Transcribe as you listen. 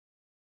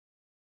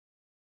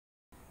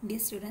Dear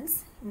students,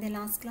 in the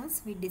last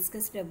class we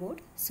discussed about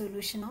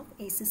solution of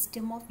a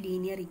system of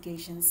linear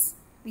equations.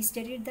 We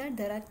studied that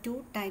there are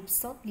two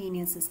types of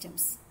linear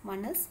systems.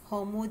 One is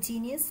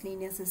homogeneous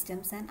linear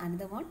systems and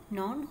another one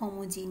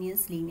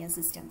non-homogeneous linear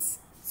systems.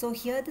 So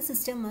here the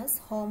system is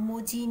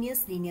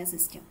homogeneous linear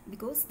system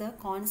because the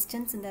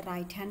constants in the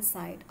right hand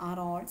side are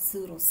all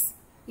zeros.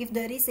 If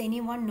there is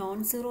any one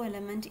non-zero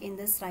element in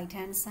this right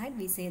hand side,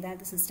 we say that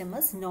the system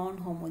is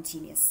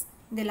non-homogeneous.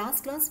 In the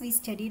last class, we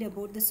studied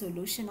about the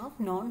solution of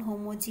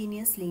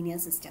non-homogeneous linear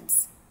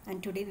systems.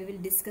 And today we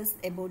will discuss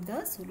about the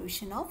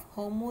solution of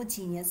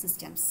homogeneous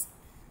systems.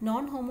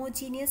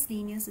 Non-homogeneous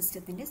linear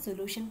systemത്തിന്റെ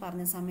solution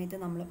പറഞ്ഞ സമയത്ത്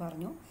നമ്മൾ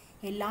പറഞ്ഞു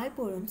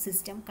എല്ലായ്പ്പോഴും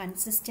system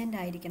consistent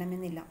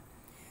ആയിരിക്കണമെന്നില്ല.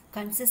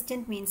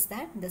 Consistent means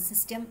that the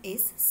system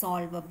is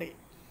solvable.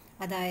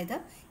 അതായത്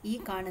ഈ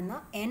കാണുന്ന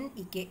m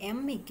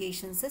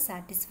equations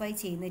satisfy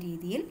ചെയ്യുന്ന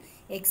രീതിയിൽ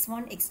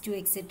x1, x2,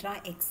 etc.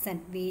 xn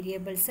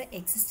variables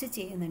exist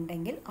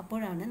ചെയ്യുന്നുണ്ടെങ്കിൽ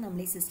അപ്പോഴാണ്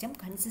നമ്മൾ ഈ സിസ്റ്റം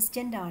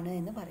കൺസിസ്റ്റന്റ് ആണ്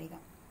എന്ന് പറയുക.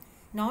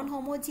 നോൺ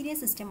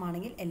ഹോമോജീനിയസ് സിസ്റ്റം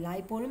ആണെങ്കിൽ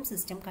എല്ലായ്പ്പോഴും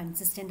സിസ്റ്റം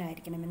കൺസിസ്റ്റന്റ്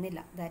ആയിരിക്കണമെന്നില്ല.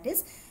 That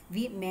is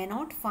we may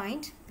not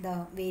find the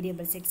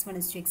variables x1,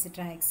 x2,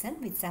 etc. xn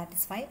which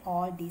satisfy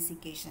all these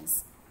equations.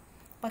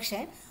 പക്ഷേ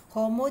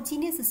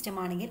ഹോമോജീനിയസ് സിസ്റ്റം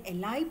ആണെങ്കിൽ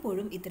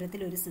എല്ലായ്പ്പോഴും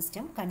ഇത്തരത്തിലൊരു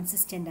സിസ്റ്റം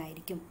കൺസിസ്റ്റന്റ്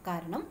ആയിരിക്കും.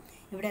 കാരണം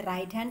ഇവിടെ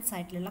റൈറ്റ് ഹാൻഡ്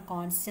സൈഡിലുള്ള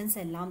കോൺസ്റ്റൻസ്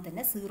എല്ലാം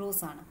തന്നെ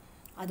സീറോസ് ആണ്.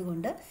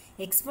 അതുകൊണ്ട്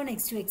x1,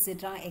 x2,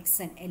 etc.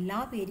 xn എല്ലാ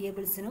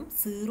വേരിയബിൾസിനും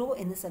 0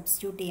 എന്ന്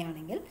സബ്സ്റ്റിറ്റ്യൂട്ട്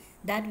ചെയ്യുകയാണെങ്കിൽ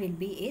that will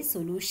be A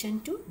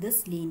solution to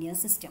this linear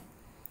system.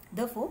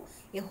 Therefore,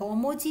 a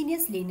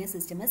homogeneous linear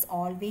system is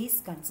always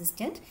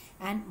consistent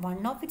and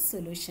one of its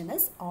solution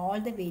is all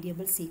the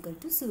variables equal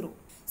to 0.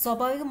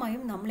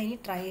 സ്വാഭാവികമായും നമ്മൾ ഇനി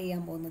try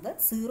ചെയ്യാൻ പോകുന്നത്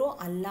 0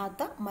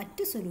 അല്ലാത്ത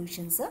മറ്റ്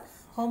സൊല്യൂഷൻസ്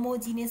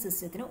ഹോമോജീനിയസ്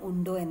സിസ്റ്റത്തിന്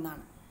ഉണ്ടോ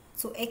എന്നാണ്.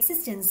 So,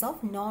 existence of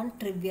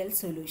non-trivial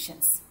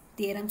solutions.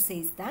 Theorem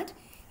says that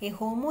a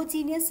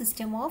homogeneous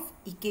system of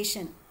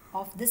equation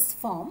of this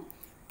form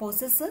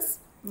possesses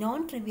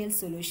non-trivial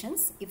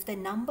solutions if the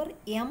number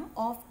m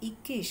of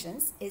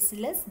equations is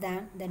less than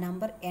the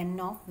number n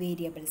of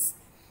variables.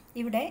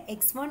 ഇവിടെ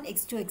x1,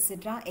 x2,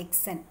 etc.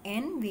 xn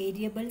n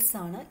variables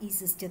ആണ് ഈ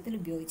സിസ്റ്റത്തിൽ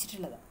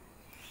ഉപയോഗിച്ചിട്ടുള്ളത്.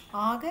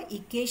 ആകെ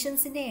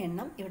ഇക്വേഷൻസിൻ്റെ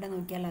എണ്ണം ഇവിടെ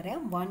നോക്കിയാൽ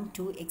അറിയാം 1,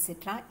 2,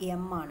 etc.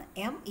 m ആണ്.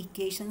 m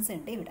ഇക്വേഷൻസ്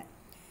ഉണ്ട് ഇവിടെ.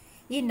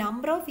 ഈ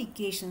number of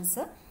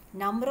equations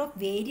number of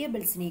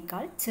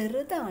വേരിയബിൾസിനേക്കാൾ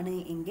ചെറുതാണ്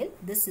എങ്കിൽ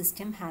this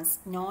system has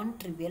known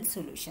trivial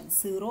solutions.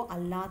 0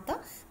 അല്ലാത്ത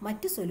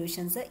മറ്റ്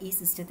സൊല്യൂഷൻസ് ഈ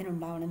സിസ്റ്റത്തിന്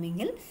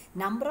ഉണ്ടാവണമെങ്കിൽ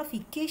number of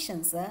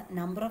equations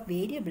number of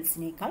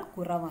വേരിയബിൾസിനേക്കാൾ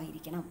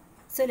കുറവായിരിക്കണം.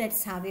 So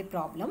let's have A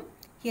problem.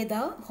 Here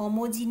the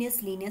homogeneous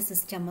linear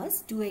system is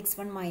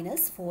 2x1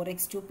 minus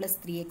 4x2 plus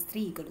 3x3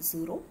 equal to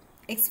 0.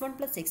 x1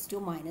 plus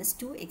x2 minus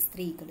 2x3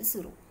 equal to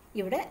 0.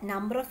 ഇവിടെ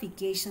number of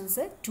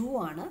equations 2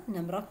 ആണ്,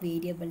 number of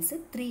variables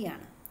 3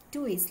 ആണ്.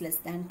 2 is less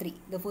than 3.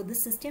 Therefore,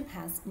 this system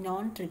has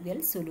non-trivial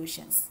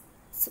solutions.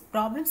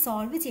 Problem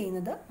solve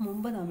ചെയ്യുന്നത്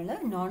മുമ്പ് നമ്മൾ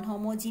non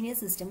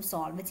homogeneous system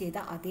solve ചെയ്ത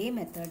അതേ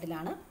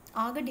മെത്തേഡിലാണ്.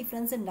 ആകെ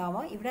difference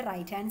ഉണ്ടാവുക ഇവിടെ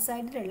റൈറ്റ് ഹാൻഡ്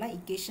സൈഡിലുള്ള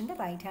ഇക്വേഷൻ്റെ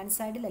റൈറ്റ് ഹാൻഡ്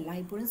സൈഡിൽ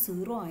എല്ലായ്പ്പോഴും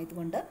 0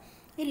 ആയതുകൊണ്ട്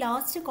ഈ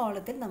ലാസ്റ്റ്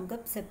കോളത്തിൽ നമുക്ക്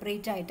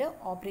സെപ്പറേറ്റ് ആയിട്ട്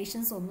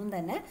ഓപ്പറേഷൻസ് ഒന്നും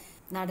തന്നെ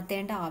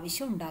നടത്തേണ്ട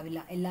ആവശ്യം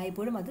ഉണ്ടാവില്ല.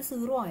 എല്ലായ്പ്പോഴും അത്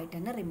 0 ആയിട്ട്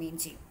തന്നെ റിമെയിൻ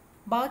ചെയ്യും.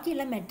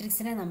 ബാക്കിയുള്ള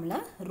മെട്രിക്സിനെ നമ്മൾ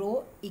റോ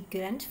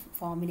ഇക്വലന്റ്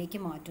ഫോമിലേക്ക്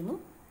മാറ്റുന്നു,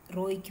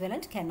 റോ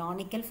ഇക്വലന്റ്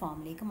കനോണിക്കൽ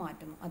ഫോമിലേക്ക്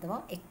മാറ്റുന്നു, അഥവാ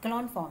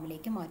എക്ലോൺ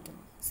ഫോമിലേക്ക്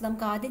മാറ്റുന്നു. സോ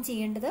നമുക്ക് ആദ്യം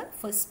ചെയ്യേണ്ടത്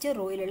ഫസ്റ്റ്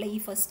റോയിലുള്ള ഈ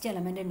ഫസ്റ്റ്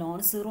എലമെന്റ് നോൺ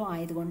 0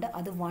 ആയതുകൊണ്ട്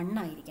അത് 1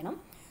 ആയിരിക്കണം.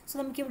 സോ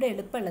നമുക്കിവിടെ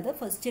എളുപ്പമുള്ളത്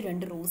ഫസ്റ്റ്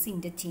 2 റോസ്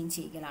ഇന്റർചേഞ്ച്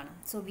ചെയ്യലാണ്.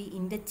 So we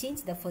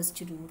interchange the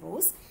first 2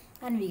 rose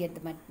and we get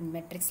the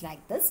matrix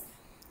like this.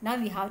 Now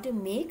we have to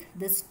make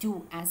this 2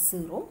 as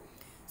 0.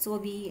 So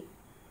we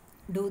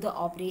do the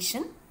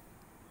operation.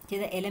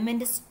 Here the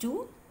element is 2.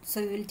 So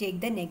we will take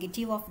the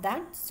negative of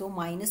that. So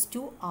minus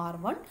 2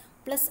 r1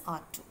 plus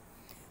r2.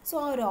 So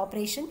our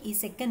operation ഈ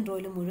second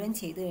റോയിൽ മുഴുവൻ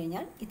ചെയ്ത്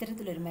കഴിഞ്ഞാൽ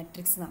ഇത്തരത്തിലൊരു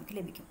matrix നമുക്ക്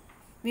ലഭിക്കും.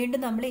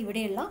 വീണ്ടും നമ്മൾ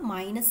ഇവിടെയുള്ള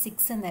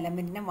 -6 എന്ന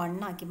എലമെന്റിനെ 1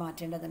 ആക്കി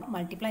മാറ്റേണ്ടതാണ്.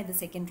 Multiply the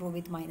second row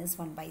with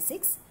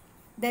 -1/6.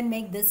 Then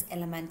make this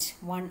element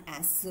 1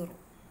 as 0.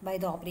 By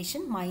the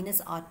operation minus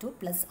r2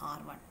 plus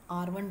r1.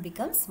 r1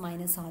 becomes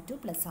minus r2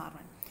 plus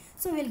r1.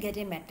 So we will get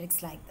a matrix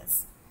like this.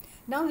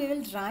 Now we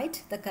will write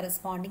the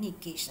corresponding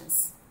equations.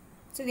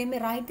 So we may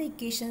write the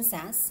equations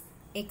as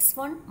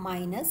x1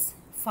 minus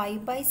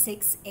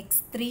 5/6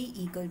 x3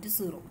 equal to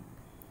 0.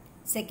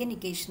 Second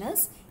equation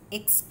is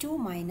x2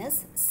 minus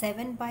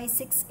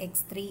 7/6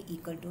 x3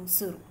 equal to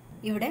 0.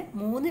 ഇവിടെ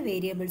 3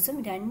 വേരിയബിൾസും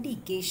 2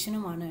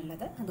 ഇക്വേഷനുമാണ്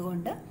ഉള്ളത്.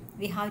 അതുകൊണ്ട്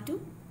we have to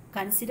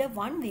consider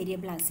one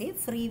variable as a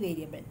free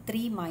variable.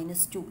 3 minus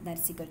 2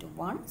 that's equal to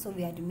 1. So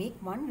we have to make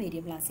one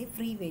variable as a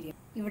free variable.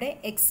 ഇവിടെ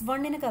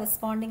x1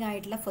 corresponding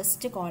ആയിട്ടുള്ള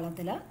first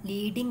കോളത്തിൽ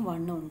leading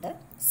 1 ഉണ്ട്,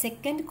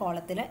 second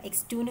കോളത്തിൽ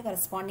x2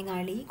 corresponding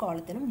ആയിട്ടുള്ള ഈ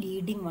കോളത്തിലും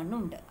leading 1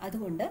 ഉണ്ട്.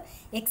 അതുകൊണ്ട്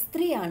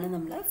x3 ആണ്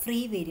നമ്മൾ ഫ്രീ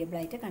വേരിയബിൾ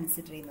ആയിട്ട്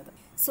കൺസിഡർ ചെയ്യുന്നത്.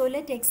 So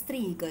let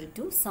x3 equal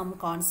to some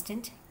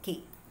constant k.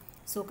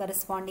 So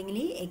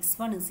correspondingly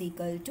x1 is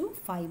equal to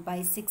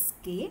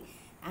 5/6k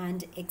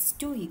and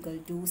x2 equal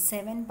to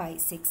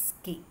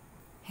 7/6k.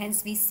 Hence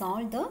we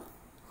solve the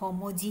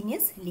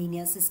homogeneous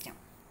linear system.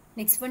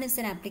 Next one is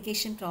an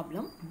application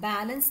problem.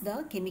 Balance the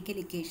chemical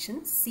equation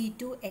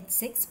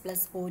C2H6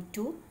 plus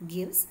O2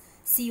 gives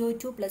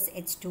CO2 plus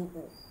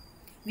H2O.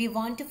 We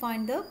want to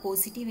find the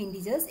positive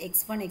integers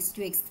x1, x2,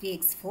 x3,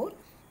 x4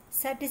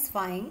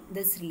 satisfying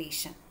this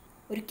relation.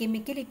 ഒരു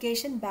chemical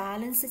equation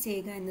balance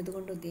ചെയ്യുക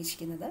എന്നതുകൊണ്ട്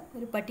ഉദ്ദേശിക്കുന്നത്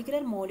ഒരു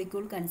particular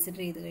molecule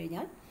consider ചെയ്ത്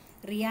കഴിഞ്ഞാൽ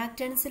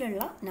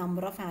റിയാക്റ്റൻസിലുള്ള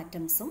number of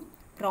ആറ്റംസും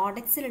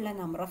പ്രോഡക്ട്സിലുള്ള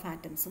number of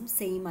ആറ്റംസും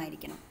same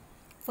ആയിരിക്കണം.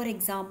 For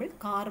example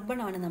carbon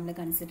ആണ് നമ്മൾ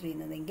കൺസിഡർ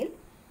ചെയ്യുന്നതെങ്കിൽ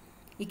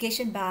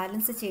ഇക്വേഷൻ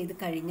ബാലൻസ് ചെയ്ത്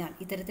കഴിഞ്ഞാൽ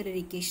ഇത്തരത്തിലൊരു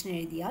ഇക്വേഷൻ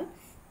എഴുതിയാൽ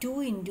 2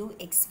 into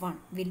x1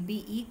 will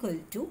be equal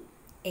to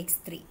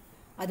x3.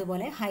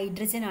 അതുപോലെ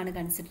ഹൈഡ്രജൻ ആണ്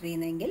കൺസിഡർ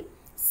ചെയ്യുന്നതെങ്കിൽ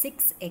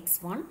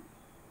 6x1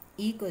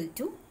 equal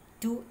to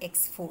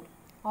 2x4.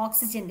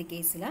 ഓക്സിജൻ്റെ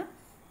കേസിൽ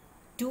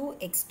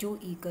 2x2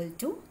 equal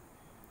to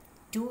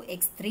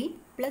 2x3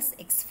 plus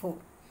x4.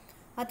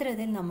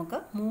 അത്തരത്തിൽ നമുക്ക്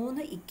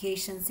 3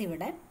 ഇക്വേഷൻസ്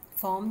ഇവിടെ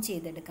ഫോം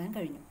ചെയ്തെടുക്കാൻ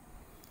കഴിഞ്ഞു.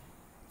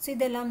 സോ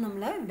ഇതെല്ലാം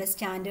നമ്മൾ ഇവിടെ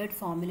സ്റ്റാൻഡേർഡ്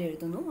ഫോമിൽ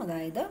എഴുതുന്നു.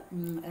 അതായത്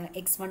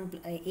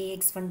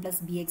ax1 plus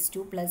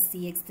bx2 plus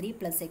cx3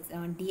 plus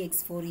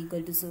dx4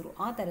 equal to 0.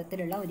 ആ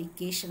തരത്തിലുള്ള ഒരു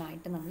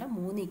ഇക്വേഷനായിട്ട് നമ്മൾ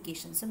 3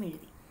 ഇക്വേഷൻസും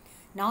എഴുതി.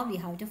 Now we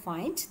have to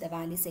find the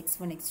values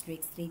x1, x2,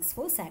 x3,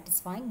 x4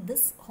 satisfying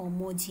this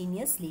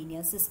homogeneous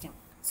linear system.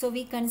 So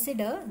we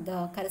consider the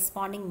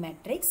corresponding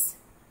matrix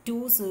 2,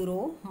 0,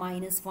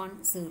 minus 1,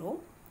 0,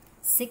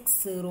 6,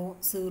 0,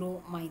 0,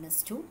 minus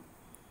 2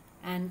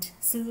 and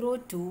 0,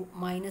 2,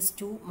 minus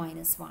 2,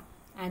 minus 1.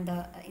 And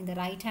in the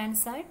right hand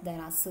side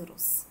there are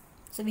zeros.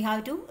 So we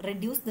have to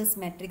reduce this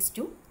matrix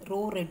to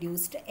row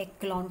reduced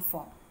echelon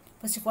form.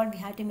 First of all, we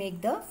have to make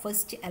the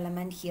first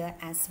element here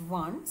as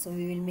 1. So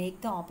we will make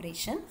the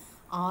operation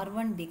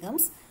R1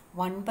 becomes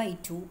 1 by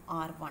 2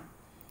 R1.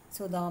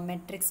 So the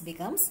matrix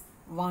becomes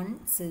 1,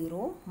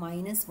 0,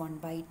 minus 1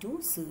 by 2,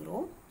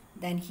 0.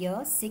 Then here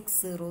 6,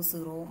 0,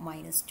 0,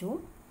 minus 2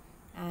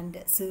 and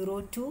 0,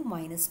 2,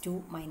 minus 2,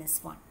 minus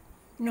 1.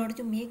 In order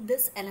to make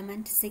this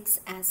element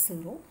 6 as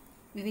 0,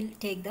 we will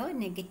take the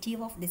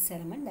negative of this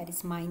element, that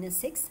is minus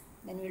 6.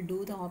 Then we will do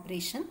the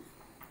operation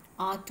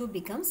R2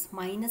 becomes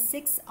minus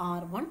 6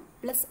 R1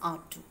 plus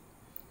R2.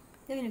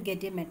 Then we will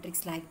get a matrix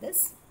like this.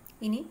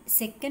 ഇനി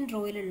second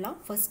റോയിലുള്ള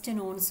first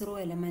non zero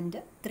element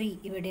 3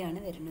 ഇവിടെയാണ്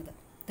വരുന്നത്.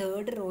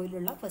 Third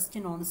റോയിലുള്ള first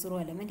non zero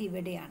element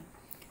ഇവിടെയാണ്.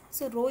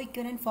 So raw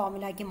equivalent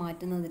ഫോമിലാക്കി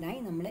മാറ്റുന്നതിനായി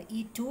നമ്മൾ ഈ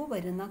 2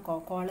 വരുന്ന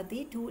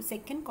കോളത്തിൽ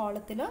second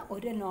കോളത്തിൽ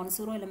ഒരു നോൺ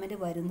സീറോ എലമെൻറ്റ്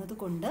വരുന്നത്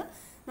കൊണ്ട്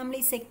നമ്മൾ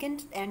ഈ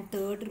second and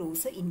third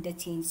rose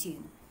interchange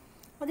ചെയ്യുന്നു.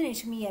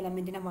 അതിനുശേഷം ഈ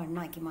എലമെൻറ്റിനെ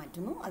 1 ആക്കി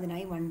മാറ്റുന്നു.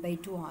 അതിനായി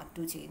 1/2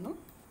 R2 ചെയ്യുന്നു.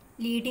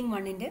 ലീഡിങ്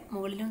 1ൻ്റെ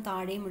മുകളിലും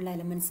താഴെയുമുള്ള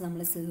എലമെൻറ്റ്സ്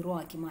നമ്മൾ 0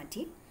 ആക്കി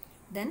മാറ്റി.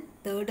 ദെൻ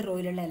തേർഡ്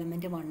റോയിലുള്ള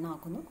എലമെൻറ്റ് 1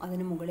 ആക്കുന്നു.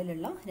 അതിന്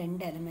മുകളിലുള്ള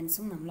 2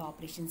 എലമെൻറ്റ്സും നമ്മൾ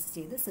ഓപ്പറേഷൻസ്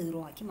ചെയ്ത്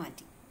 0 ആക്കി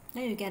മാറ്റി.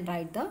 Now you can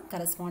write the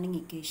corresponding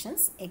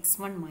equations.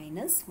 x1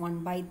 minus 1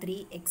 by 3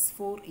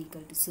 x4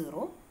 equal to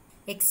 0,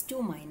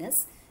 x2 minus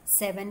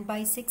 7 by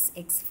 6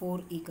 x4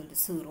 equal to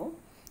 0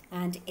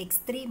 and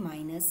x3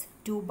 minus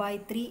 2 by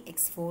 3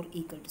 x4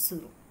 equal to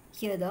 0.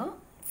 Here the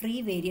free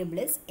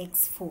variable is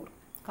x4.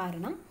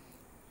 കാരണം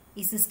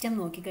ഈ system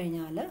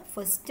നോക്കിക്കഴിഞ്ഞാൽ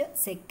first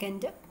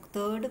second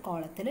third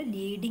കോളത്തിൽ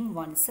leading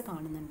once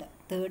കാണുന്നുണ്ട്.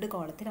 Third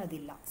കോളത്തിൽ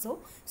അതില്ല.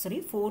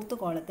 Fourth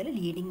കോളത്തിൽ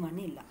leading one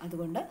ഇല്ല.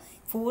 അതുകൊണ്ട്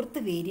ഫോർത്ത്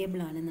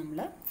വേരിയബിളാണ് നമ്മൾ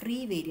ഫ്രീ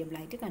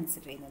വേരിയബിളായിട്ട്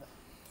കൺസിഡർ ചെയ്യുന്നത്.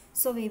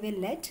 So we will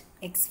let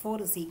x4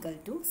 is equal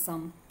to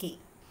some k.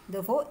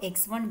 Therefore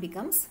x1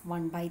 becomes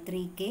 1 by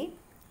 3k,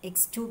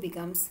 x2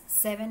 becomes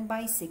 7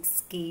 by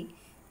 6k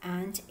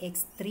and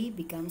x3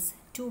 becomes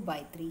 2 by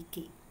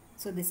 3k.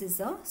 So this is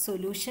a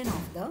solution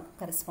of the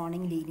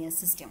corresponding linear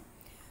system.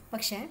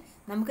 പക്ഷേ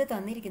നമുക്ക്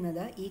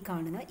തന്നിരിക്കുന്നത് ഈ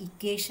കാണുന്ന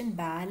equation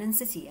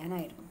balance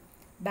ചെയ്യാനായിരുന്നു.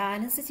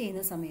 Balance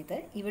ചെയ്യുന്ന സമയത്ത്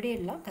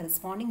ഇവിടെയുള്ള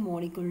corresponding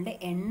മോളിക്യൂളിൻ്റെ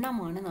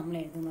എണ്ണമാണ് നമ്മൾ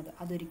എഴുതുന്നത്.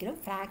 അതൊരിക്കലും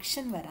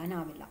ഫ്രാക്ഷൻ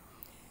വരാനാവില്ല.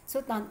 സോ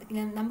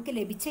നമുക്ക്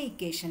ലഭിച്ച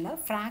ഇക്വേഷനിൽ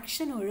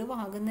ഫ്രാക്ഷൻ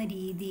ഒഴിവാകുന്ന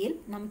രീതിയിൽ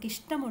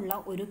നമുക്കിഷ്ടമുള്ള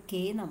ഒരു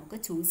കെ നമുക്ക്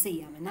ചൂസ്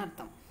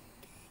ചെയ്യാമെന്നർത്ഥം.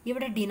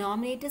 ഇവിടെ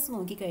ഡിനോമിനേറ്റേഴ്സ്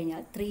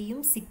നോക്കിക്കഴിഞ്ഞാൽ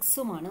 3ഉം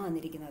 6ഉമാണ്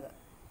വന്നിരിക്കുന്നത്.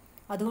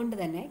 അതുകൊണ്ട്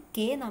തന്നെ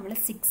കെ നമ്മൾ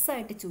 6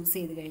 ആയിട്ട് ചൂസ്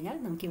ചെയ്ത് കഴിഞ്ഞാൽ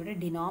നമുക്കിവിടെ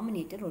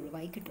ഡിനോമിനേറ്റർ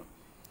ഒഴിവായി കിട്ടും.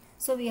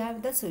 So we have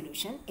the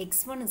solution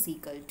x1 is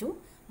equal to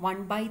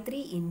 1 by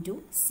 3 into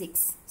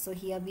 6. So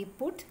here we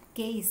put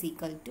k is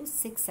equal to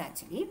 6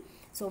 actually.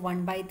 So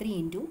 1 by 3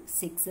 into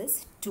 6 is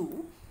 2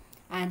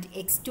 and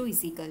x2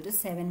 is equal to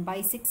 7 by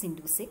 6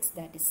 into 6,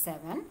 that is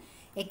 7.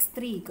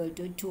 x3 equal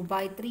to 2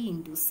 by 3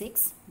 into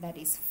 6, that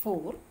is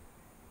 4.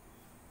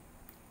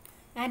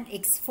 And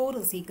x4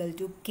 is equal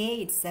to k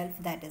itself,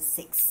 that is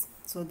 6.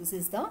 So this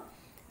is the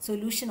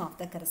solution of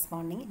the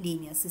corresponding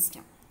linear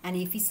system. And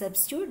if we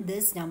substitute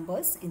these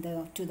numbers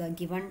to the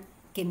given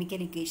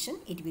chemical equation,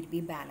 it will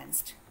be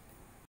balanced.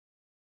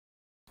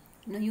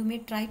 Now you may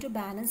try to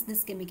balance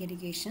this chemical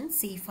equation.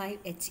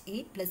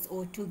 C5H8 plus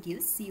O2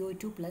 gives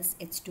CO2 plus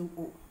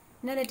H2O.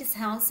 Now let us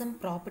have some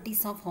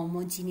properties of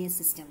homogeneous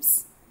systems.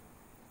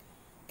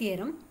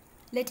 Theorem.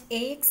 Let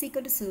Ax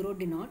equal to 0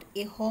 denote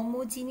a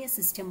homogeneous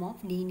system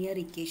of linear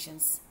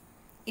equations.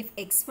 If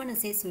x1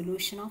 is a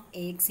solution of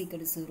Ax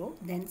equal to 0,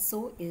 then so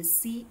is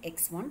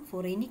Cx1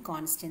 for any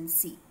constant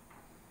C.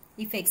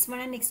 If x1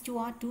 and x2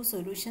 are two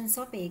solutions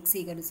of ax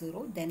equal to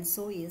 0, then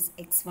so is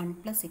x1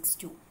 plus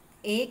x2.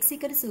 ax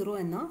equal to 0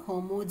 എന്ന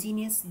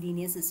homogeneous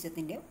linear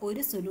സിസ്റ്റത്തിൻ്റെ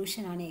ഒരു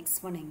സൊല്യൂഷനാണ്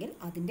x1 എങ്കിൽ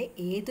അതിൻ്റെ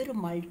ഏതൊരു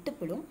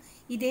മൾട്ടിപ്പിളും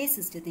ഇതേ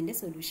സിസ്റ്റത്തിൻ്റെ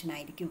solution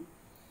ആയിരിക്കും.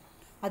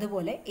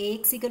 അതുപോലെ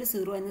ax equal to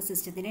 0 എന്ന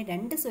സിസ്റ്റത്തിൻ്റെ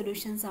രണ്ട്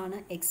സൊല്യൂഷൻസ് ആണ്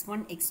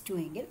x1 x2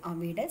 എങ്കിൽ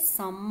അവയുടെ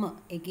സമ്മ്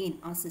എഗെയിൻ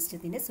ആ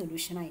സിസ്റ്റത്തിൻ്റെ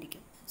സൊല്യൂഷൻ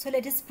ആയിരിക്കും. So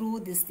let us prove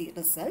this the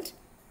result.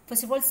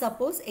 First of all,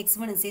 suppose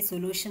x1 is a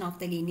solution of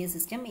the linear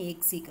system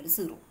ax equal to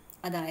 0.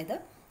 അതായത്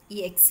ഈ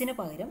എക്സിന്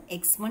പകരം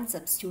x1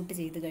 സബ്സ്റ്റിറ്റ്യൂട്ട്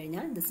ചെയ്ത്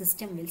കഴിഞ്ഞാൽ the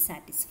system will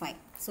satisfy.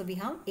 So we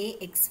have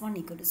ax1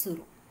 equal to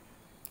 0.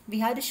 We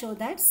have to show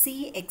that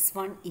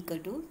cx1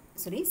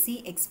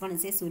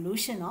 is a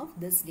solution of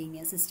this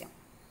linear system.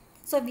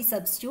 So we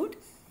substitute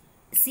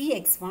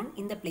cx1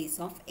 in the place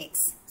of x.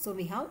 So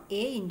we have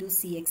a into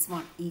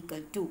cx1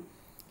 equal to,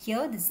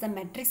 here this is the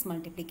matrix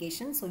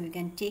multiplication, so we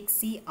can take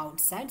c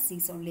outside, c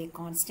is only a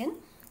constant.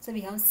 So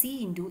we have c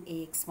into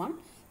ax1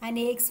 and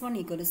ax1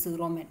 equal to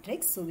 0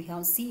 matrix. So we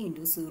have c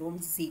into 0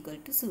 is equal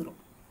to 0.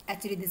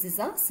 Actually this is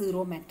a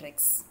 0 matrix.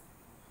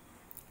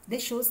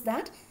 This shows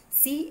that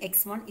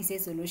cx1 is a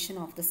solution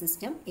of the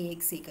system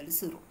ax equal to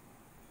 0.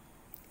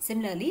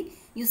 Similarly,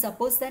 you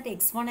suppose that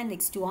x1 and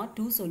x2 are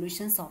two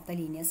solutions of the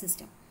linear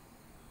system.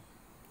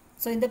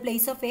 So in the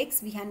place of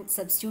x, we can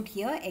substitute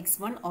here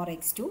x1 or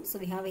x2. So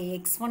we have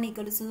ax1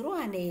 equal to 0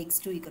 and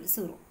ax2 equal to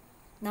 0.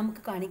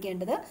 നമുക്ക്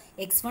കാണിക്കേണ്ടത്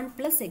x1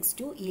 plus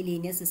x2 ഈ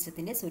linear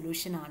സിസ്റ്റത്തിൻ്റെ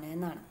solution ആണ്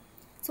എന്നാണ്.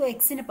 So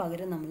എക്സിന്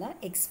പകരം നമ്മൾ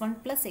x1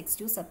 plus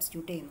x2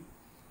 substitute ചെയ്യുന്നു.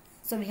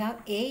 So we have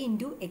a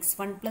into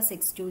x1 plus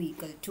x2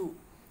 equal to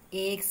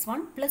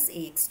ax1 plus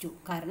ax2.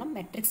 കാരണം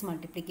മെട്രിക്സ്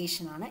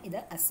മൾട്ടിപ്ലിക്കേഷൻ ആണ്, ഇത്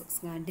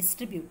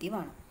ഡിസ്ട്രിബ്യൂട്ടീവ്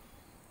ആണ്.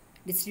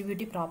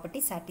 ഡിസ്ട്രിബ്യൂട്ടീവ്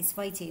പ്രോപ്പർട്ടി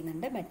സാറ്റിസ്ഫൈ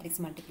ചെയ്യുന്നുണ്ട്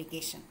matrix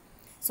multiplication.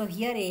 So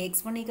here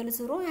ax1 equal to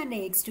 0 and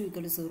ax2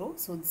 equal to 0.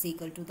 So this is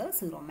equal to the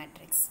 0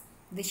 matrix.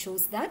 This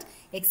shows that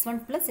x1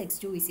 plus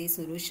x2 is a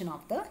solution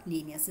of the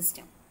linear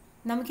system.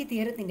 നമുക്ക് ഈ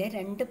തിയറത്തിൻ്റെ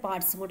രണ്ട്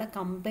parts കൂടെ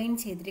combine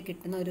ചെയ്തിട്ട്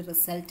കിട്ടുന്ന ഒരു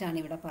റിസൾട്ടാണ്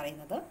ഇവിടെ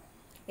പറയുന്നത്.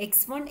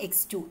 x1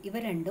 x2 ഇവ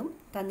രണ്ടും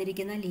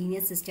തന്നിരിക്കുന്ന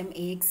linear system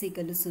ax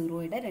equal to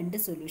 0യുടെ രണ്ട്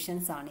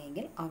സൊല്യൂഷൻസ്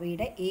ആണെങ്കിൽ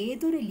അവയുടെ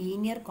ഏതൊരു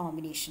ലീനിയർ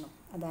കോമ്പിനേഷനും,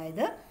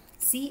 അതായത്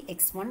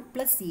cx1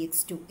 plus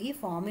cx2 ഈ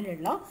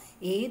ഫോമിലുള്ള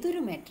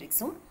ഏതൊരു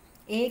മാട്രിക്സും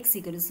ax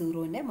equal to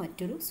 0ന്റെ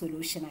മറ്റൊരു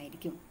സൊല്യൂഷൻ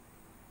ആയിരിക്കും.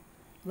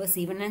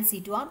 c1 and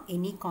c2 are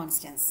any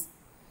constants.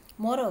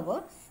 Moreover,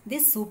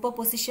 this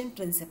superposition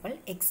principle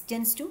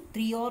extends to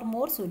 3 or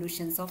more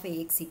solutions of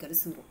ax equal to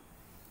 0.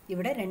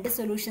 ഇവിടെ രണ്ട്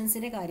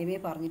സൊല്യൂഷൻസിൻ്റെ കാര്യമേ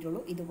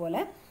പറഞ്ഞിട്ടുള്ളൂ.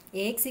 ഇതുപോലെ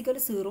ax equal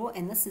to 0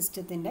 എന്ന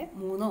സിസ്റ്റത്തിൻ്റെ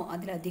മൂന്നോ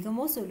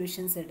അതിലധികമോ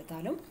സൊല്യൂഷൻസ്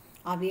എടുത്താലും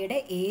അവയുടെ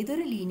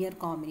ഏതൊരു ലീനിയർ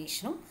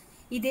കോമ്പിനേഷനും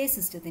ഇതേ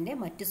സിസ്റ്റത്തിൻ്റെ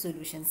മറ്റ്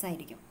സൊല്യൂഷൻസ്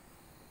ആയിരിക്കും.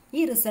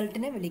 ഈ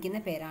റിസൾട്ടിനെ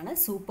വിളിക്കുന്ന പേരാണ്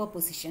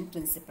superposition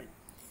principle.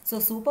 So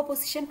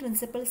superposition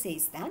principle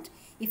says that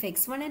if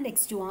x1 and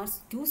x2 are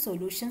two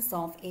solutions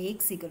of ax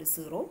equal to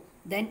 0,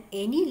 then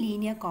any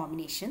linear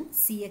combination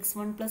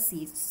cx1 plus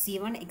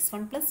c1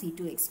 x1 plus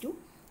c2 x2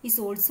 is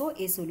also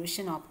a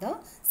solution of the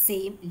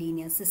same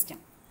linear system.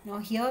 Now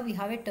here we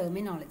have a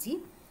terminology.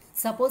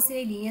 Suppose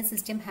a linear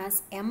system has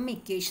m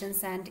equations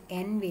and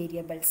n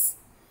variables.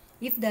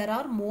 If there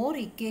are more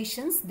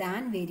equations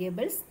than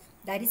variables,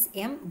 that is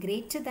m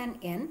greater than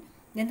n,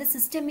 then the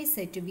system is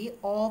said to be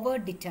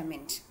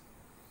overdetermined.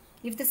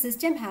 If the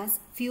system has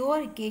fewer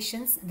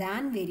equations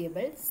than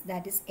variables,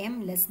 that is m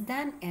less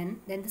than n,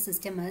 then the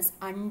system is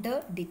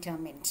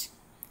underdetermined.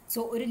 So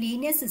ഒരു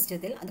linear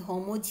സിസ്റ്റത്തിൽ അത്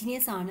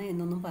homogeneous ആണ്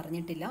എന്നൊന്നും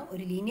പറഞ്ഞിട്ടില്ല.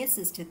 ഒരു linear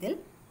സിസ്റ്റത്തിൽ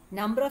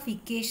number of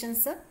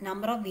equations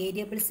number of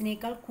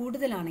വേരിയബിൾസിനേക്കാൾ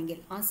കൂടുതലാണെങ്കിൽ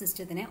ആ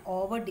സിസ്റ്റത്തിനെ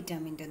ഓവർ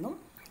ഡിറ്റർമിൻഡ് എന്നും,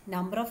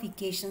 number of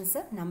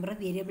equations number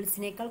of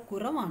വേരിയബിൾസിനേക്കാൾ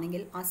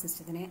കുറവാണെങ്കിൽ ആ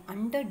സിസ്റ്റത്തിനെ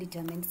അണ്ടർ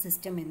ഡിറ്റർമിൻഡ്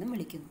സിസ്റ്റം എന്നും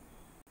വിളിക്കുന്നു.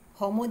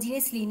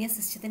 ഹോമോജീനിയസ് ലീനിയർ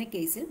സിസ്റ്റത്തിൻ്റെ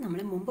കേസിൽ നമ്മൾ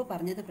മുമ്പ്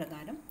പറഞ്ഞത്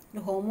പ്രകാരം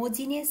ഒരു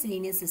homogeneous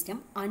linear system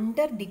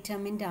under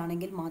determined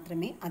ആണെങ്കിൽ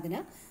മാത്രമേ അതിന്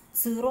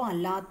 0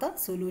 അല്ലാത്ത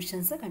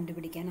സൊല്യൂഷൻസ്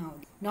കണ്ടുപിടിക്കാനാവൂ.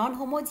 നോൺ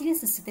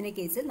ഹോമോജീനിയസ് സിസ്റ്റത്തിൻ്റെ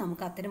കേസിൽ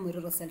നമുക്ക് അത്തരം ഒരു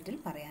റിസൾട്ടിൽ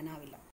പറയാനാവില്ല.